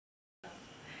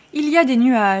Il y a des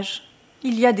nuages,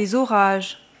 il y a des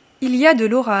orages, il y a de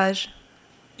l'orage.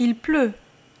 Il pleut,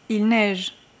 il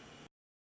neige.